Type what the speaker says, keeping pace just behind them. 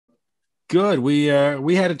Good. We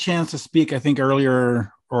had a chance to speak, I think,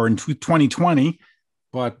 earlier or in 2020,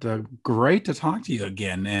 but great to talk to you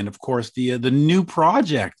again. And of course, the new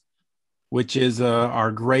project, which is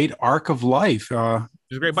our great Arc of Life.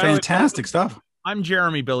 It's great. By Fantastic the way, stuff. I'm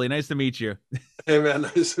Jeremy, Billy. Nice to meet you. Hey man,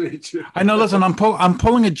 nice to meet you. I know. Listen, I'm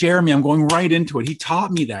pulling a Jeremy. I'm going right into it. He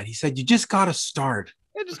taught me that. He said you just got to start.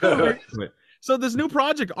 Yeah, just go right into it. So this new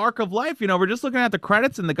project, Arc of Life, we're just looking at the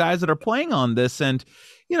credits and the guys that are playing on this, and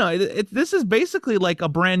this is basically like a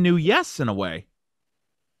brand new Yes in a way.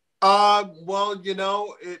 Well,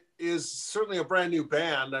 it is certainly a brand new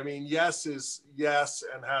band. I mean, Yes is Yes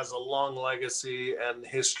and has a long legacy and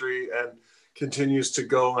history and continues to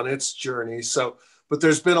go on its journey. So, but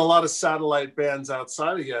there's been a lot of satellite bands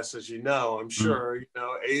outside of Yes, as you know, I'm sure,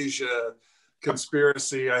 Asia,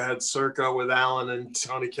 Conspiracy. I had Circa with Alan and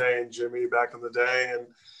Tony K and Jimmy back in the day.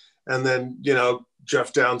 And then,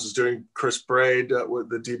 Jeff Downs is doing Chris Braid with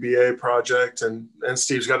the DBA project, and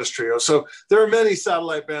Steve's got his trio. So there are many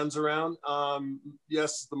satellite bands around.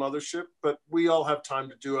 Yes, the mothership, but we all have time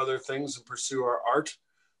to do other things and pursue our art.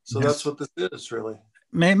 So That's what this is, really.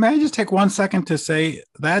 May I just take 1 second to say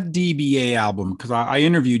that DBA album, because I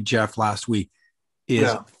interviewed Jeff last week,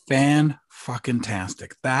 is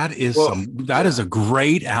fan-fucking-tastic. That is is a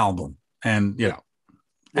great album. And, and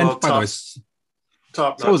by the way,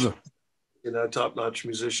 top-notch. Top-notch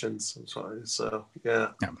musicians. So, yeah.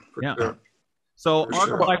 Sure. So, Arc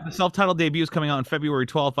of Life, the self-titled debut, is coming out on February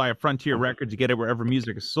 12th via Frontier Records. You get it wherever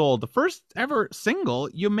music is sold. The first ever single,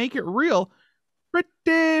 You Make It Real,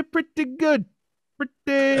 pretty good.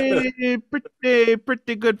 Pretty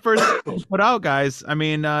good first put out, guys. I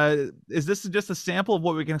mean, is this just a sample of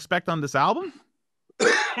what we can expect on this album?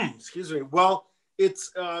 Excuse me. Well,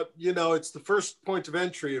 it's it's the first point of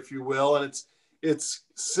entry, if you will, and it's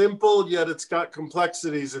simple, yet it's got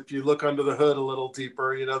complexities. If you look under the hood a little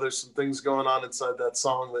deeper, there's some things going on inside that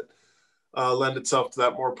song that lend itself to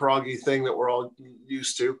that more proggy thing that we're all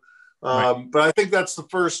used to. Right. But I think that's the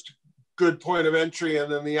first good point of entry,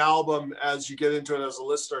 and then the album, as you get into it as a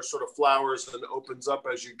listener, sort of flowers and opens up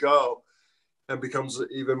as you go and becomes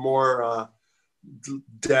even more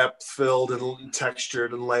depth filled and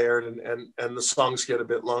textured and layered, and the songs get a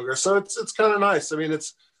bit longer. So it's kind of nice. I mean,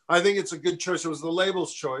 I think it's a good choice. It was the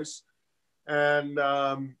label's choice, and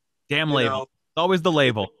damn label, always the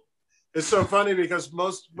label. It's so funny because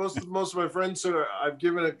most of my friends who I've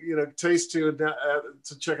given a taste to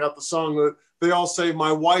check out the song, they all say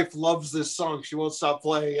my wife loves this song. She won't stop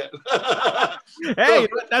playing it. Hey,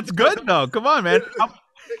 that's good though. Come on, man.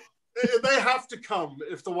 They have to come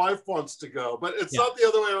if the wife wants to go, but it's not the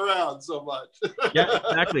other way around so much. Yeah,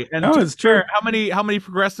 exactly. And no, it's true. How many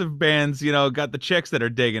progressive bands got the chicks that are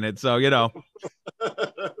digging it? So not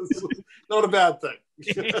a bad thing.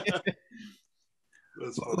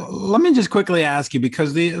 Let me just quickly ask you,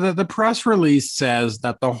 because the press release says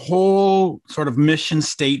that the whole sort of mission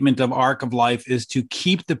statement of Arc of Life is to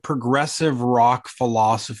keep the progressive rock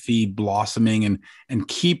philosophy blossoming and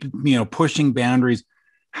keep pushing boundaries.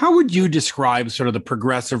 How would you describe sort of the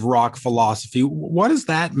progressive rock philosophy? What does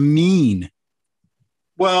that mean?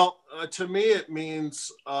 Well, to me, it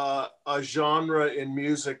means a genre in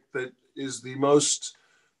music that is the most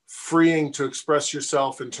freeing to express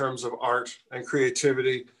yourself in terms of art and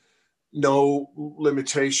creativity. No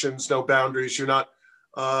limitations, no boundaries. You're not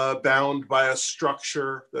bound by a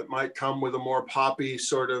structure that might come with a more poppy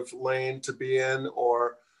sort of lane to be in,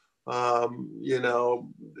 or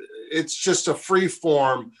it's just a free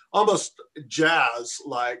form, almost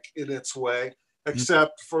jazz-like in its way.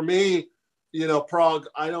 Except for me, prog,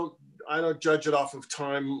 I don't judge it off of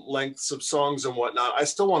time lengths of songs and whatnot. I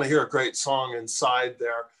still want to hear a great song inside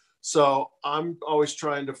there. So I'm always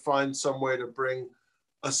trying to find some way to bring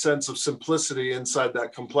a sense of simplicity inside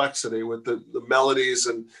that complexity with the melodies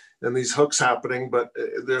and these hooks happening, but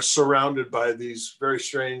they're surrounded by these very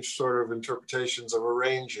strange sort of interpretations of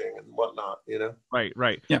arranging and whatnot,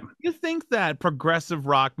 Right. Yeah. You think that progressive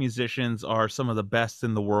rock musicians are some of the best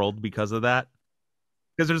in the world because of that?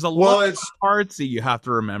 Because there's a lot of parts that you have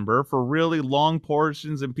to remember for really long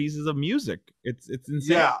portions and pieces of music. It's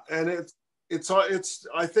insane. Yeah, and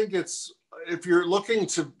I think it's, if you're looking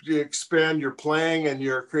to expand your playing and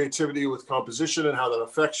your creativity with composition and how that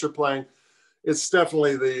affects your playing, it's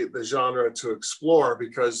definitely the genre to explore,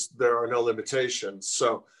 because there are no limitations.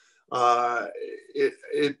 So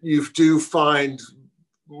you do find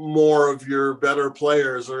more of your better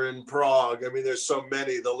players are in prog. I mean, there's so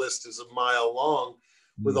many, the list is a mile long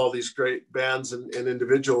with all these great bands and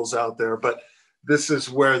individuals out there. But this is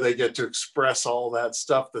where they get to express all that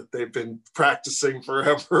stuff that they've been practicing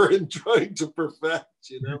forever and trying to perfect,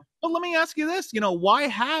 you know? Well, let me ask you this, you know, why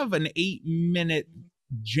have an 8-minute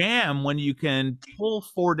jam when you can pull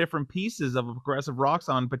 4 different pieces of a progressive rock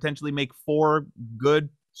song and potentially make 4 good,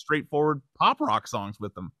 straightforward pop rock songs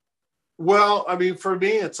with them? Well, I mean, for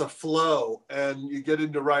me, it's a flow, and you get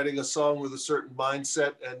into writing a song with a certain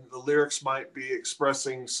mindset, and the lyrics might be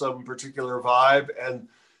expressing some particular vibe, and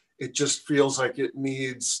it just feels like it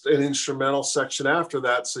needs an instrumental section after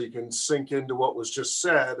that so you can sink into what was just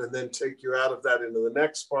said and then take you out of that into the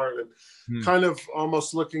next part, and kind of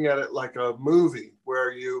almost looking at it like a movie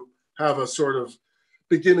where you have a sort of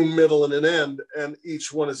beginning, middle, and an end, and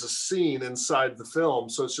each one is a scene inside the film.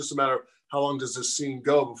 So it's just a matter of how long does this scene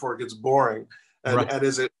go before it gets boring, and, and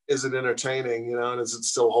is it entertaining, you know, and is it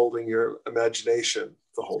still holding your imagination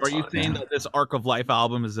the whole time? Are you saying that this Arc of Life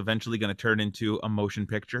album is eventually going to turn into a motion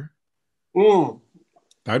picture?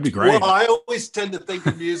 That'd be great. Well, I always tend to think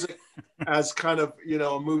of music as kind of, you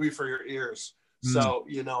know, a movie for your ears. So,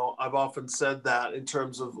 you know, I've often said that in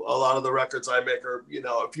terms of a lot of the records I make are, you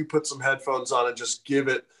know, if you put some headphones on and just give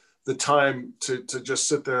it the time to just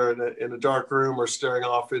sit there in a dark room or staring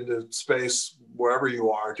off into space, wherever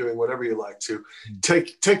you are, doing whatever you like to,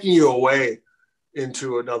 taking you away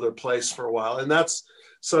into another place for a while. And that's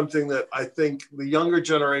something that I think the younger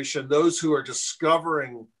generation, those who are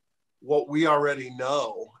discovering what we already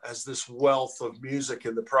know as this wealth of music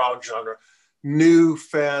in the prog genre, new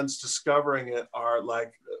fans discovering it are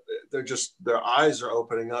like, their eyes are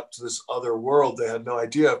opening up to this other world they had no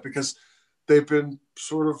idea of, because they've been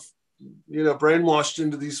sort of, you know, brainwashed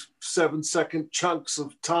into these 7-second chunks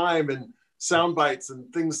of time and sound bites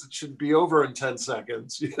and things that should be over in 10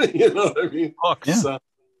 seconds. You know what I mean? Yeah. So,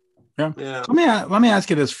 yeah. Let me ask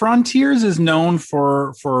you this. Frontiers is known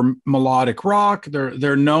for melodic rock.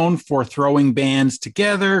 They're known for throwing bands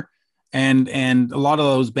together, and a lot of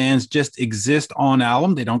those bands just exist on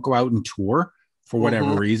album. They don't go out and tour for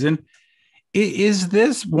whatever reason. Is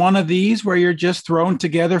this one of these where you're just thrown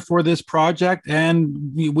together for this project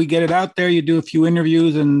and we get it out there, you do a few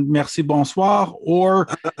interviews and merci, bonsoir? Or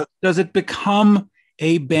does it become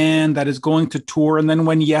a band that is going to tour, and then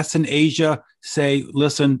when Yes and Asia say,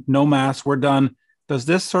 listen, no mass, we're done, does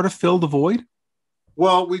this sort of fill the void?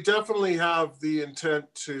 Well, we definitely have the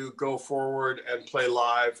intent to go forward and play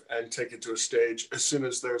live and take it to a stage as soon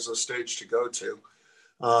as there's a stage to go to.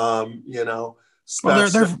 You know, well,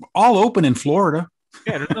 they're all open in Florida.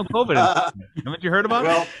 Yeah, there's no COVID. Haven't you heard about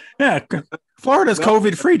it? Yeah, Florida's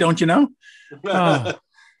COVID free, don't you know?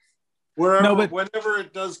 Whenever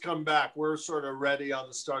it does come back, we're sort of ready on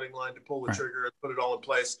the starting line to pull the trigger and put it all in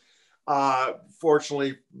place.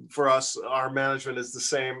 Fortunately for us, our management is the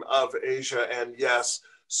same of Asia and Yes,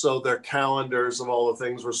 so their calendars of all the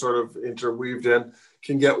things we're sort of interweaved in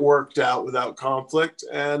can get worked out without conflict,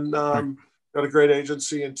 and got a great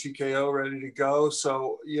agency in TKO ready to go.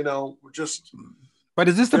 So, you know, we're just... But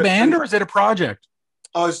is this the band or is it a project?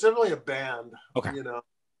 Oh, it's definitely a band. Okay. You know,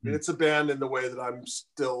 it's a band in the way that I'm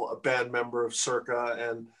still a band member of Circa,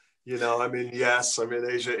 and, you know, I mean, Yes, I mean,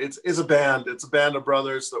 Asia, it's a band. It's a band of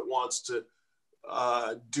brothers that wants to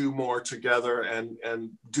do more together and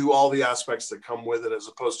do all the aspects that come with it, as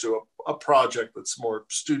opposed to a project that's more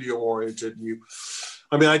studio oriented.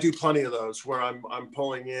 I mean, I do plenty of those where I'm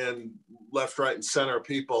pulling in left, right, and center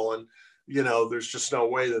people, and, you know, there's just no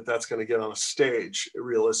way that that's going to get on a stage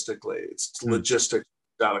realistically. It's logistics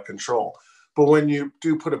out of control. But when you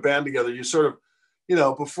do put a band together, you sort of, you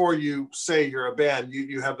know, before you say you're a band,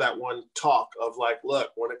 you have that one talk of like,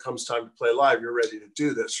 look, when it comes time to play live, you're ready to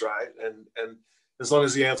do this, right? And as long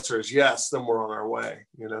as the answer is yes, then we're on our way,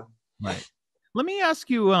 you know? Right. Let me ask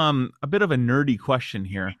you a bit of a nerdy question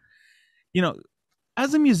here. You know,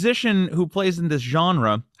 as a musician who plays in this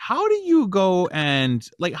genre, how do you go and,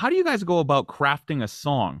 like, how do you guys go about crafting a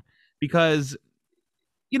song? Because,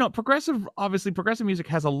 you know, progressive music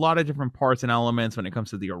has a lot of different parts and elements when it comes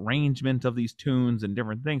to the arrangement of these tunes and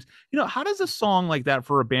different things. You know, how does a song like that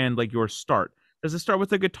for a band like yours start? Does it start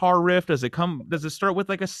with a guitar riff? Does it start with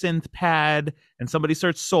like a synth pad and somebody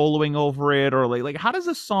starts soloing over it? Or like how does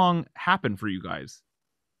a song happen for you guys?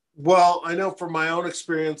 Well, I know from my own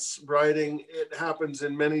experience writing, it happens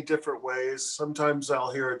in many different ways. Sometimes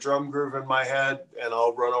I'll hear a drum groove in my head and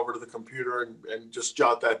I'll run over to the computer and just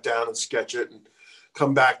jot that down and sketch it and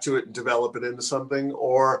come back to it and develop it into something.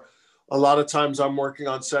 Or a lot of times I'm working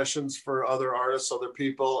on sessions for other artists, other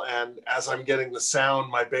people, and as I'm getting the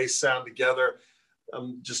sound, my bass sound together,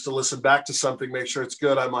 just to listen back to something, make sure it's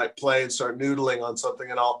good, I might play and start noodling on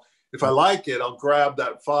something, and I'll if I like it, I'll grab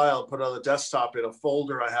that file and put it on the desktop in a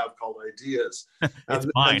folder I have called ideas. It's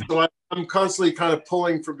mine. And so I'm constantly kind of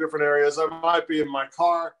pulling from different areas. I might be in my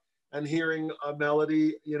car and hearing a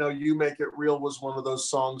melody. You know, You Make It Real was one of those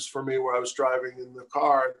songs for me where I was driving in the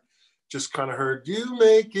car and just kind of heard, you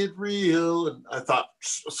make it real. And I thought,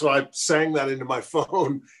 so I sang that into my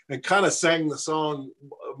phone and kind of sang the song,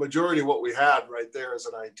 majority of what we had right there as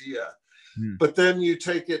an idea. But then you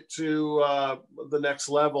take it to the next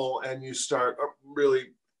level and you start really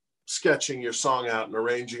sketching your song out and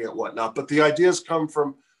arranging it, whatnot. But the ideas come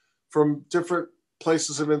from different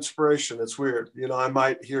places of inspiration. It's weird. You know, I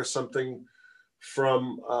might hear something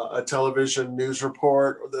from a television news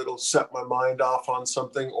report that'll set my mind off on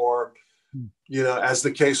something, or, you know, as the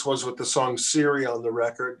case was with the song Siri on the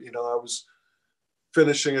record, you know, I was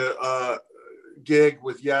finishing a gig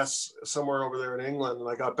with Yes somewhere over there in England, and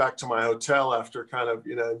I got back to my hotel after kind of,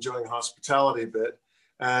 you know, enjoying hospitality a bit,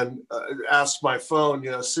 and asked my phone, you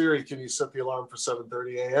know, Siri, can you set the alarm for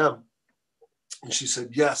 7:30 a.m.? And she said,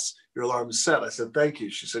 yes, your alarm is set. I said, thank you.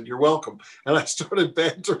 She said, you're welcome. And I started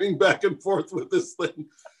bantering back and forth with this thing.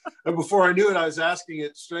 And before I knew it, I was asking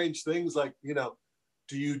it strange things like, you know,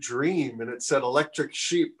 do you dream? And it said electric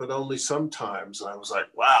sheep, but only sometimes. And I was like,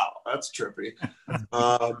 wow, that's trippy.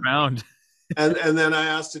 And then I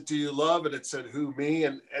asked it, do you love? And it said, who, me?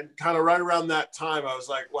 And kind of right around that time, I was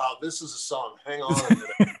like, wow, this is a song. Hang on a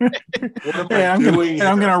minute. What am I doing?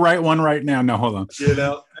 I'm going to write one right now. No, hold on. You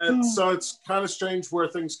know, and so it's kind of strange where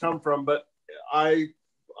things come from, but I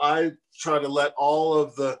try to let all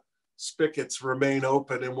of the spigots remain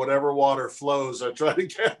open, and whatever water flows, I try to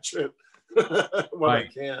catch it when I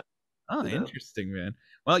can. Oh, interesting, man.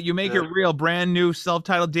 Well, You Make It Real, brand new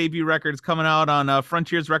self-titled debut record. It's coming out on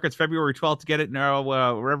Frontiers Records February 12th. To get it now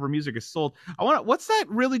wherever music is sold. What's that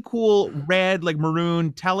really cool red, like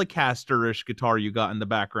maroon Telecaster-ish guitar you got in the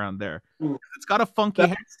background there? It's got a funky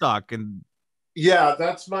headstock. And yeah,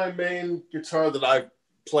 that's my main guitar that I've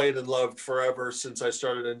played and loved forever since I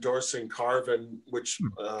started endorsing Carvin, which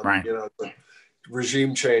you know, the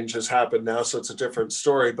regime change has happened now, so it's a different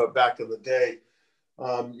story. But back in the day,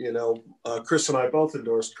 you know, Chris and I both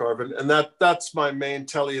endorsed Carvin, and that's my main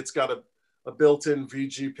telly. It's got a built-in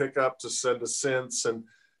VG pickup to send a synths, and,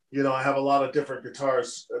 you know, I have a lot of different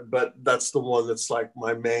guitars, but that's the one that's like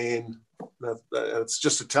my main. It's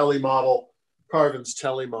just a telly model, Carvin's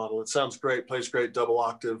telly model. It sounds great, plays great, double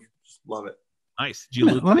octave, love it. Nice.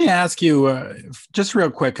 Let me ask you just real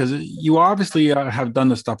quick, because you obviously have done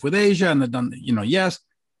the stuff with Asia and have done, you know, yes,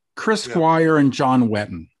 Chris Squire and John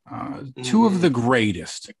Wetton. Two of the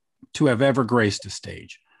greatest to have ever graced a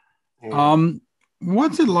stage.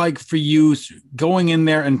 What's it like for you going in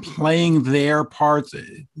there and playing their parts?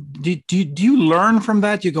 Do you learn from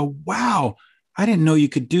that? You go, wow, I didn't know you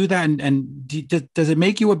could do that. And does it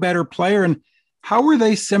make you a better player? And how are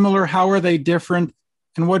they similar? How are they different?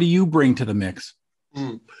 And what do you bring to the mix?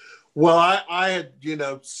 Well, I had, you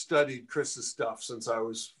know, studied Chris's stuff since I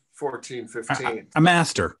was 14, 15. A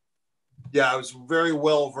master. Yeah, I was very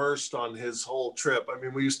well versed on his whole trip. I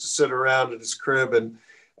mean, we used to sit around at his crib and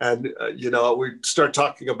you know, we'd start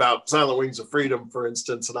talking about Silent Wings of Freedom, for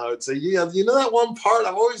instance, and I would say, yeah, you know that one part?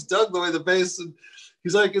 I've always dug the way the bass, and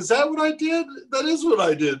he's like, is that what I did? That is what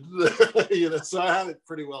I did. You know, so I had it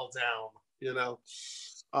pretty well down, you know.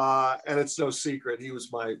 And it's no secret, he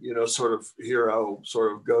was my, you know, sort of hero,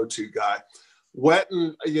 sort of go-to guy.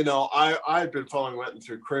 Wetton, you know, I had been following Wetton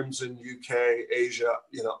through Crimson, UK, Asia,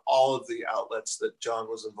 you know, all of the outlets that John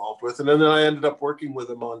was involved with. And then I ended up working with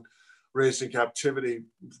him on Raised in Captivity,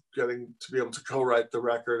 getting to be able to co-write the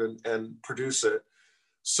record and produce it.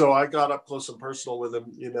 So I got up close and personal with him.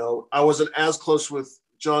 You know, I wasn't as close with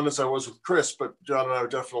John as I was with Chris, but John and I were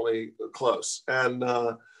definitely close. And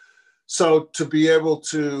so to be able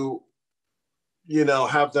to, you know,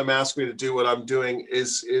 have them ask me to do what I'm doing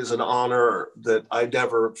is an honor that I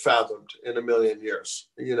never fathomed in a million years,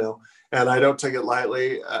 you know, and I don't take it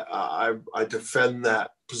lightly. I defend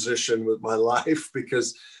that position with my life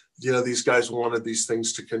because, you know, these guys wanted these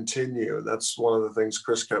things to continue. And that's one of the things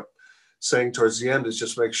Chris kept saying towards the end, is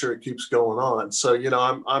just make sure it keeps going on. So, you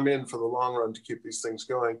know, I'm in for the long run to keep these things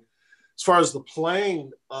going. As far as the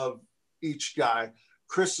playing of each guy,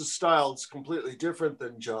 Chris's style is completely different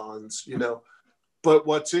than John's, you know. But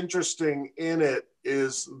what's interesting in it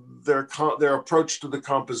is their approach to the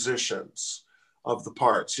compositions of the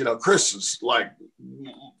parts. You know, Chris is like,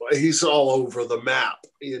 he's all over the map,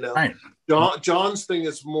 you know. Right. John's thing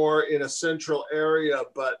is more in a central area,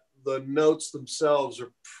 but the notes themselves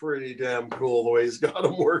are pretty damn cool the way he's got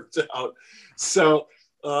them worked out. So,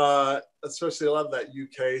 especially a lot of that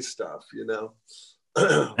UK stuff, you know.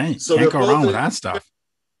 Hey, so can't go wrong with that stuff.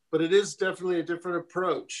 but it is definitely a different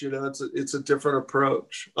approach. You know, it's a different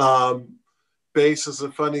approach. Bass is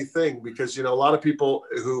a funny thing because, you know, a lot of people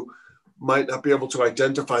who might not be able to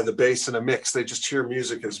identify the bass in a mix, they just hear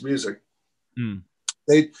music as music.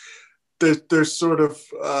 They're sort of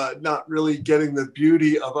not really getting the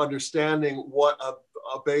beauty of understanding what a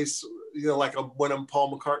bass, you know, like when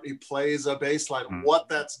Paul McCartney plays a bass line, what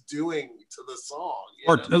that's doing to the song.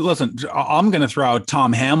 Or listen, I'm going to throw out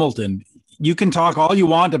Tom Hamilton. You can talk all you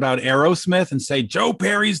want about Aerosmith and say Joe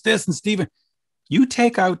Perry's this and Steven. You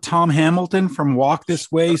take out Tom Hamilton from Walk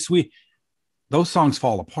This Way, Sweet, those songs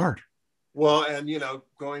fall apart. Well, and, you know,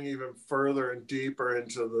 going even further and deeper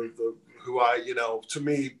into the who I, you know, to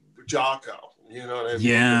me, Jocko, you know what I mean?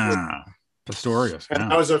 Yeah. Pistorius.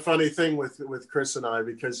 And that was a funny thing with Chris and I,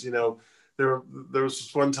 because, you know, there was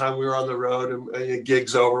this one time we were on the road and a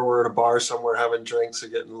gig's over, we're at a bar somewhere having drinks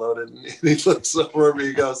and getting loaded, and he looks over at me,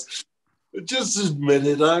 he goes, "Just admit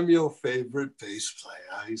it, I'm your favorite bass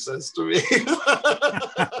player," he says to me.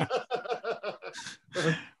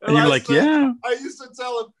 And you're like, yeah. I used to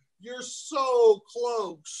tell him, "You're so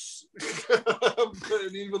close."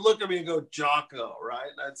 And he would look at me and go, "Jocko," right?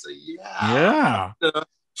 And I'd say, yeah.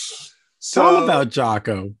 So, all about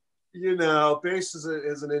Jocko. You know, bass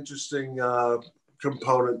is an interesting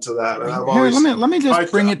component to that. And I've always let me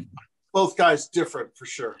just bring it. Both guys different for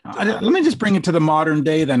sure. Let me just bring it to the modern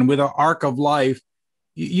day then with an Arc of Life.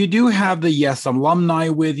 You do have the Yes alumni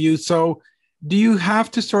with you. So do you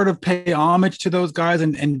have to sort of pay homage to those guys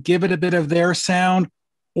and give it a bit of their sound?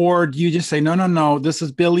 Or do you just say, no, this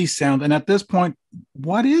is Billy's sound? And at this point,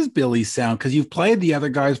 what is Billy's sound? Because you've played the other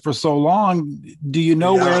guys for so long. Do you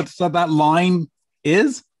know where that line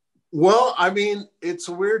is? Well, I mean, it's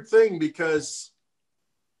a weird thing because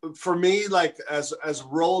for me, like as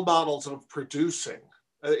role models of producing,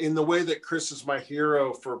 in the way that Chris is my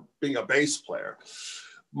hero for being a bass player,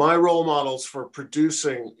 my role models for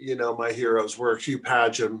producing, you know, my heroes were Hugh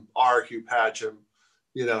Padgham, Hugh Padgham.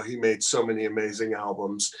 You know, he made so many amazing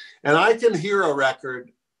albums. And I can hear a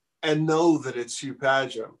record and know that it's Hugh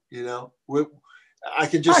Padgham, you know. I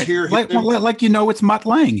can just hear him. Like, you know, it's Mutt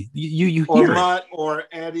Lange. You or hear Mutt or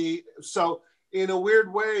Eddie. So in a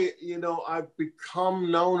weird way, you know, I've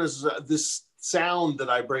become known as this sound that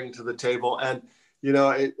I bring to the table. And, you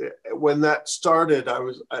know, when that started,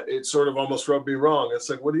 it sort of almost rubbed me wrong. It's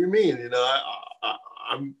like, what do you mean? You know,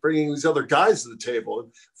 I'm bringing these other guys to the table.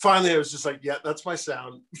 And finally, I was just like, yeah, that's my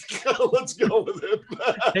sound. Let's go with it.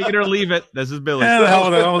 Take it or leave it. This is Billy.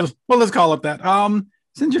 Well, let's call it that.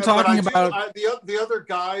 Since you're talking about the other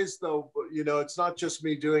guys, though, you know, it's not just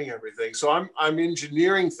me doing everything. So I'm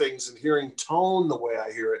engineering things and hearing tone the way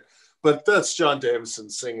I hear it. But that's Jon Davison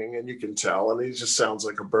singing, and you can tell, and he just sounds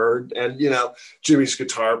like a bird. And, you know, Jimmy's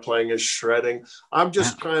guitar playing is shredding. I'm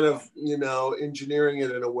just kind of, you know, engineering it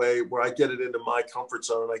in a way where I get it into my comfort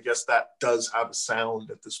zone. And I guess that does have a sound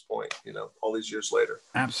at this point, you know, all these years later.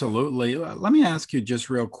 Absolutely. Let me ask you just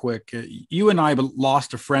real quick. You and I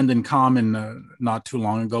lost a friend in common not too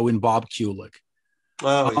long ago in Bob Kulick.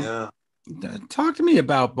 Oh, yeah. Talk to me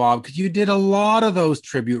about Bob, because you did a lot of those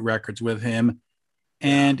tribute records with him.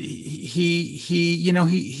 And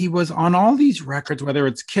he was on all these records, whether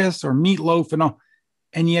it's Kiss or Meatloaf and all,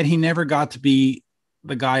 and yet he never got to be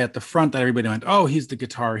the guy at the front that everybody went, oh, he's the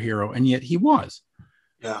guitar hero. And yet he was.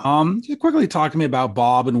 Yeah. Just quickly talk to me about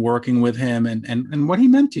Bob and working with him and what he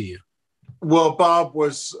meant to you. Well, Bob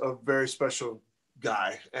was a very special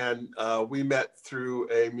guy, and we met through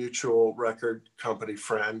a mutual record company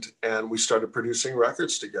friend, and we started producing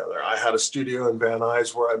records together. I had a studio in Van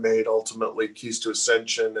Nuys where I made ultimately Keys to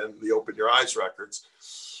Ascension and the Open Your Eyes records,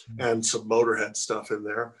 and some Motorhead stuff in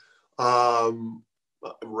there.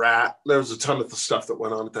 Rat, there was a ton of the stuff that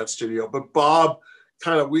went on at that studio. But Bob,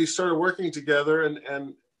 we started working together,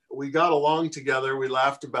 and we got along together. We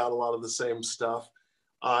laughed about a lot of the same stuff.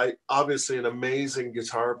 Obviously an amazing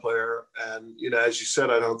guitar player, and, you know, as you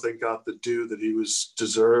said, I don't think got the due that he was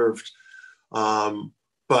deserved,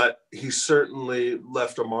 but he certainly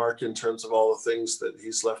left a mark in terms of all the things that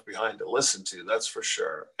he's left behind to listen to, that's for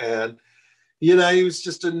sure. And, you know, he was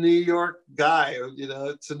just a New York guy. You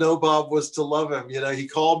know, to know Bob was to love him. You know, he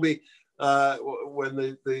called me when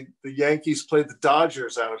the Yankees played the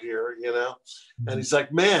Dodgers out here, you know, and he's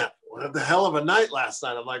like, man, what the hell of a night last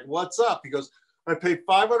night. I'm like, what's up? He goes, I paid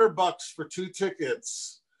 $500 for 2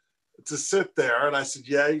 tickets to sit there. And I said,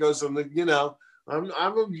 yeah. He goes, you know, I'm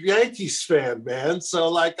a Yankees fan, man. So,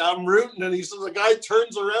 like, I'm rooting. And he says, the guy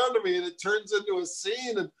turns around to me and it turns into a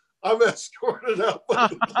scene, and I'm escorted out by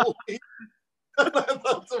the police. And I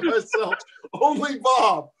thought to myself, only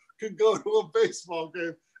Bob could go to a baseball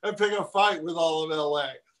game and pick a fight with all of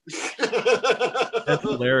LA. That's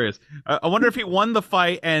hilarious. I wonder if he won the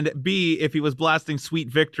fight, and B, if he was blasting Sweet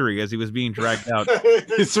Victory as he was being dragged out.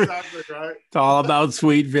 Exactly right. It's all about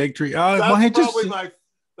Sweet Victory.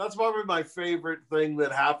 That's probably my favorite thing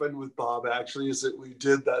that happened with Bob, actually, is that we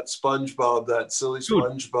did that SpongeBob, that silly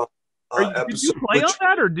SpongeBob episode. Did you play on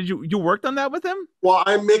that, or did you worked on that with him? Well,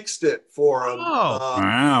 I mixed it for him. Oh,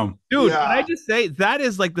 wow. Dude, yeah. Can I just say, that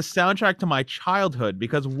is like the soundtrack to my childhood,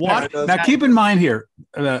 because what? Now, keep in mind here,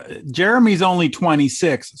 Jeremy's only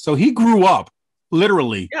 26, so he grew up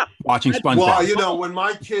literally watching SpongeBob. Well, you know, when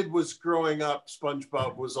my kid was growing up,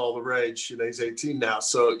 SpongeBob was all the rage. You know, he's 18 now.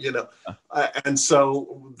 So, you know, and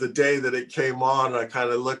so the day that it came on, I kind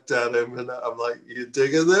of looked at him and I'm like, you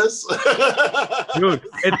digging this? Dude,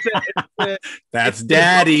 that's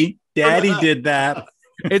Daddy. Daddy did that.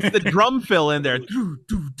 It's the drum fill in there. Do,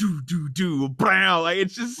 do, do, do, do, brow. Like,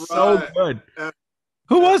 it's just so good.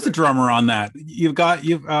 Who was the drummer on that?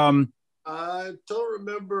 I don't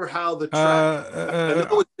remember how the track. I know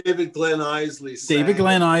it was David Glenn Isley sang. David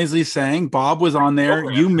Glenn Isley sang. Bob was on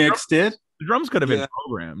there. You mixed it. The drums could have been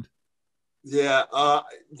programmed. Yeah,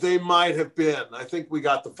 they might have been. I think we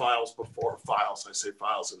got the files before files. I say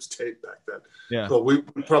files. It was tape back then. Yeah. But we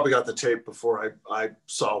probably got the tape before I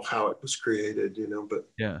saw how it was created. You know. But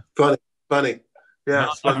yeah, funny. Yeah.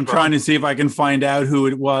 I'm trying to see if I can find out who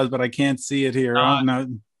it was, but I can't see it here. No.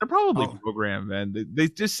 They're probably programmed, man. They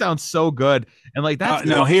just sound so good. And like that's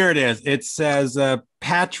no, here it is. It says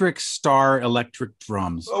Patrick Starr electric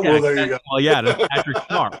drums. Oh, well, there you go. Well, yeah, that's Patrick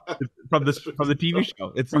Starr from the TV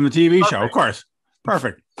show. It's from the TV show, of course.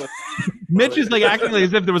 Perfect. Mitch is like acting like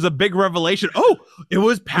as if there was a big revelation. Oh, it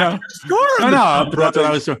was Patrick Starr. No, that's what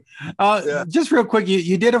I was doing. Just real quick,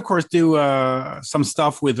 you did, of course, do some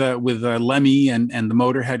stuff with Lemmy and the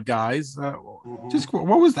Motorhead guys. Just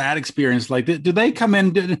what was that experience like? Do they come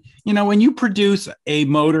in? When you produce a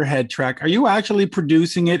Motorhead track, are you actually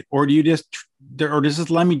producing it, or do you just, or does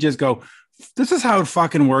this Lemmy just go, "This is how it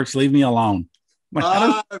fucking works. Leave me alone"?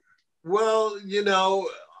 Well,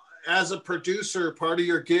 as a producer, part of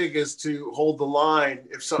your gig is to hold the line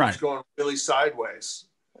if something's going really sideways.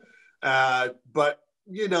 But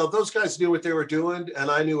those guys knew what they were doing,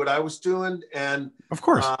 and I knew what I was doing. And of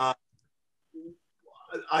course,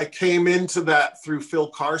 I came into that through Phil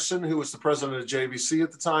Carson, who was the president of JVC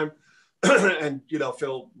at the time. And,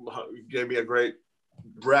 Phil gave me a great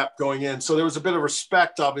rep going in. So there was a bit of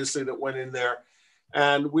respect, obviously, that went in there.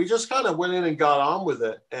 And we just kind of went in and got on with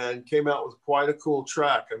it and came out with quite a cool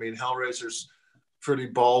track. I mean, Hellraiser's pretty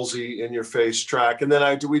ballsy, in-your-face track. And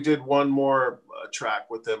then we did one more track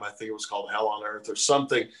with them. I think it was called Hell on Earth or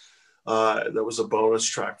something. That was a bonus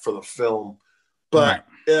track for the film. But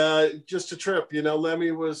just a trip.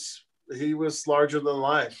 Lemmy was larger than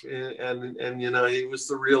life. And he was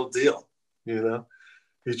the real deal,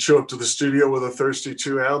 He'd show up to the studio with a thirsty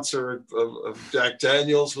 2-ouncer of Jack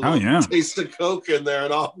Daniels with a taste of Coke in there,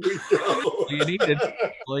 and off we go.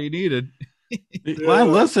 All you needed. Well,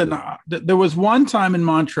 listen, there was one time in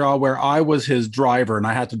Montreal where I was his driver, and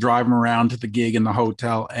I had to drive him around to the gig in the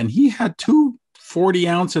hotel, and he had 2 40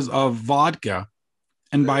 ounces of vodka.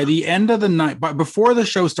 And by the end of the night, before the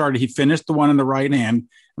show started, he finished the one in the right hand.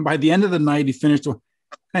 And by the end of the night, he finished one.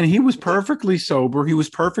 And he was perfectly sober. He was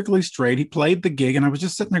perfectly straight. He played the gig. And I was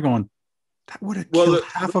just sitting there going, that would have killed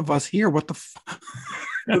half of us here. What the fuck?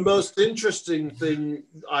 The most interesting thing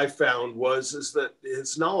I found is that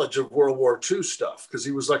his knowledge of World War II stuff, because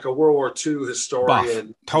he was like a World War II historian.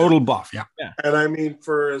 Buff. Total buff, yeah. And I mean,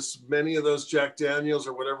 for as many of those Jack Daniels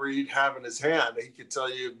or whatever he'd have in his hand, he could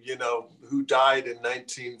tell you, who died in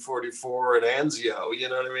 1944 at Anzio. You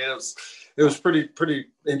know what I mean? It was pretty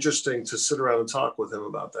interesting to sit around and talk with him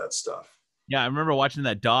about that stuff. Yeah, I remember watching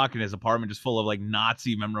that doc in his apartment just full of like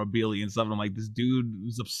Nazi memorabilia and stuff. And I'm like, this dude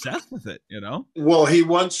was obsessed with it, Well, he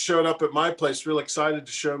once showed up at my place real excited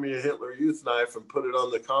to show me a Hitler Youth knife and put it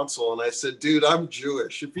on the console. And I said, dude, I'm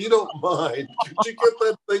Jewish. If you don't mind, could you get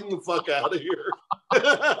that thing the fuck out of here?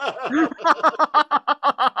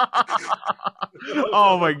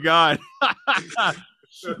 Oh my God.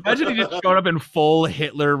 Imagine he just showed up in full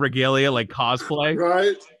Hitler regalia, like cosplay.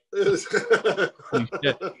 Right?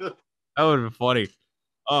 That would have been funny.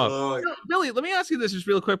 Billy, let me ask you this just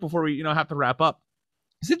real quick before we, have to wrap up.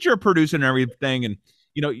 Since you're a producer and everything, and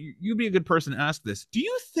you'd be a good person to ask this. Do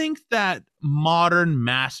you think that modern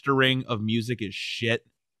mastering of music is shit?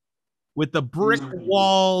 With the brick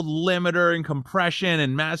wall limiter and compression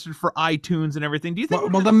and mastered for iTunes and everything. Do you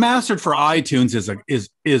think? Well, the mastered for iTunes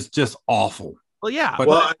is just awful. Well, yeah.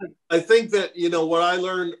 But I think that what I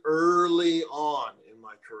learned early on in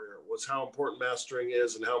my career was how important mastering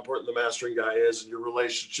is and how important the mastering guy is and your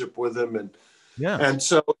relationship with him. And Yeah. And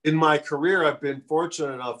so in my career, I've been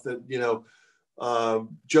fortunate enough that, you know,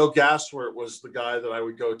 Joe Gasswert was the guy that I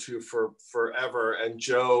would go to for forever. And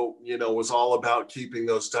Joe, you know, was all about keeping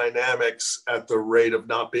those dynamics at the rate of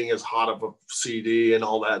not being as hot of a CD and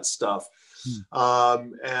all that stuff.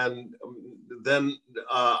 And then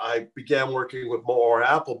I began working with Maor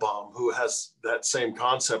Applebaum, who has that same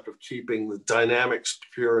concept of keeping the dynamics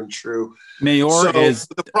pure and true. Maor is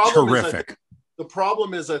terrific. The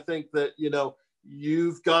problem is, I think that, you know,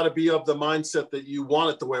 you've got to be of the mindset that you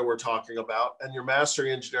want it the way we're talking about, and your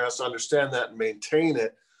mastering engineer has to understand that and maintain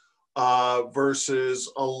it,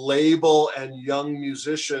 versus a label and young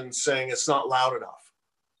musicians saying it's not loud enough.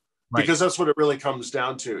 Right. Because that's what it really comes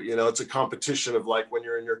down to. You know, it's a competition of like when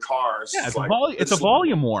you're in your cars. Yeah, it's a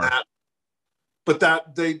volume war. But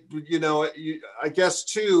that they, you know, I guess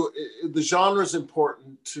too, the genre is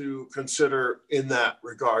important to consider in that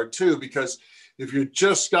regard too, because if you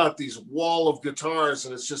just got these wall of guitars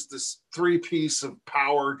and it's just this 3-piece of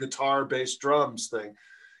power guitar, bass, drums thing,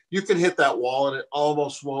 you can hit that wall and it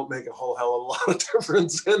almost won't make a whole hell of a lot of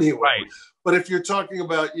difference anyway. Right. But if you're talking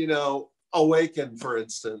about, you know, Awaken, for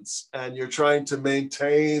instance, and you're trying to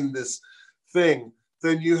maintain this thing,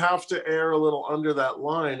 then you have to err a little under that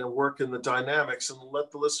line and work in the dynamics and let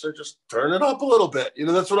the listener just turn it up a little bit. You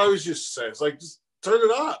know, that's what I always used to say. It's like, just turn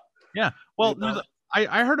it up. Yeah. Well, you know?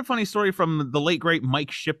 I heard a funny story from the late, great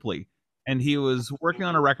Mike Shipley, and he was working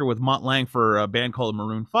on a record with Mont Lang for a band called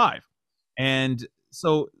Maroon 5. And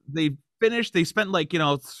so they spent like, you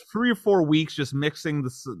know, 3 or 4 weeks just mixing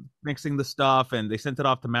the stuff, and they sent it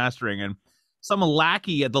off to mastering, and some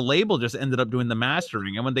lackey at the label just ended up doing the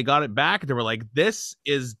mastering. And when they got it back, they were like, this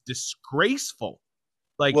is disgraceful.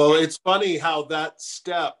 Like, well, it's funny how that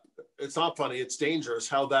step, it's not funny, it's dangerous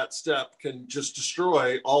how that step can just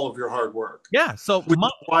destroy all of your hard work. Yeah. So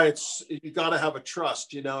why you got to have a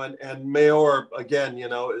trust, you know, and Maor, again, you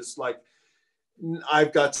know, is like,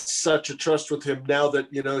 I've got such a trust with him now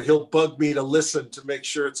that, you know, he'll bug me to listen to make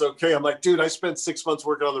sure it's okay. I'm like, dude, I spent 6 months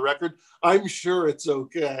working on the record. I'm sure it's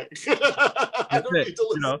okay. I don't need to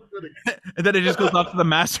listen to it. And then it just goes up to the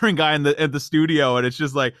mastering guy in the studio, and it's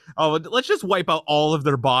just like, oh, let's just wipe out all of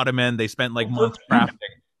their bottom end. They spent like months crafting.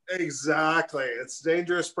 Exactly. It's a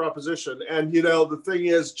dangerous proposition. And, you know, the thing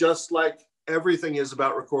is, just like everything is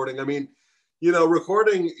about recording, I mean, you know,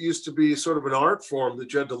 recording used to be sort of an art form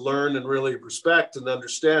that you had to learn and really respect and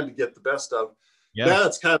understand to get the best of. Yeah. Now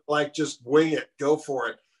it's kind of like just wing it, go for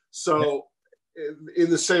it. So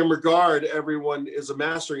in the same regard, everyone is a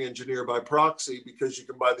mastering engineer by proxy because you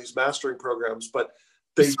can buy these mastering programs, but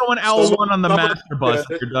they throw an L1 on the master bus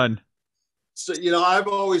and you're done. So, you know, I've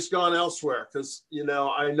always gone elsewhere because, you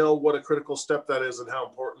know, I know what a critical step that is and how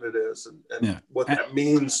important it is and what that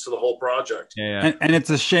means to the whole project. Yeah. And it's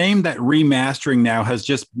a shame that remastering now has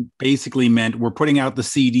just basically meant we're putting out the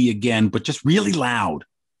CD again, but just really loud.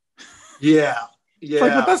 Yeah. Yeah.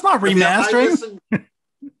 Like, but that's not remastering.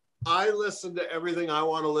 I listen to everything I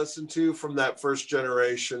want to listen to from that first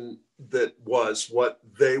generation that was what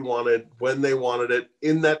they wanted, when they wanted it,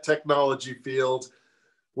 in that technology field.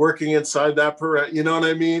 Working inside that you know what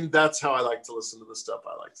I mean? That's how I like to listen to the stuff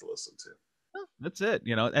I like to listen to. That's it,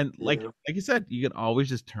 you know, and like you said, you can always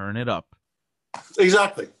just turn it up.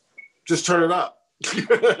 Exactly. Just turn it up.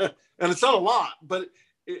 And it's not a lot, but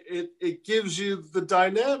it gives you the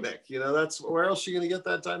dynamic, you know, that's where else are you going to get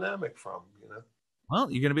that dynamic from, you know? Well,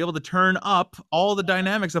 you're going to be able to turn up all the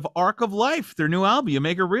dynamics of Arc of Life, their new album, You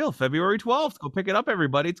Make It Real, February 12th. Go pick it up,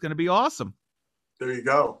 everybody. It's going to be awesome. There you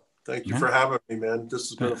go. Thank you for having me, man. This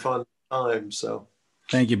has been a fun time. So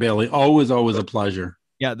thank you, Billy. Always a pleasure.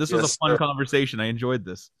 Yeah, this was a fun conversation. I enjoyed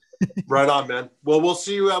this. Right on, man. Well, we'll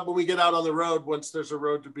see you when we get out on the road, once there's a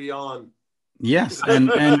road to be on. Yes,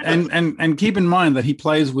 and keep in mind that he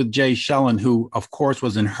plays with Jay Schellen, who of course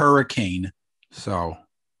was in Hurricane. So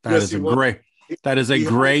that is a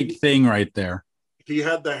great thing right there. He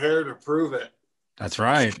had the hair to prove it. That's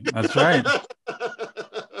right. That's right.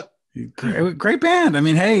 Great band. I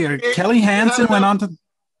mean, hey, Kelly Hansen went on to.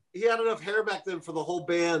 He had enough hair back then for the whole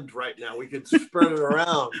band. Right now, we could spread it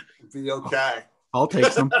around. It'd be okay. I'll take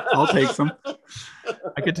some.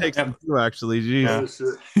 I could take some too, actually. Jeez.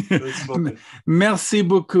 Yeah. Merci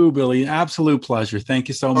beaucoup, Billy. Absolute pleasure. Thank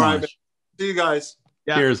you so much. Right, see you guys.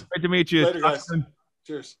 Yeah. Cheers. Great to meet you. Later, guys.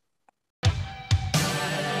 Cheers.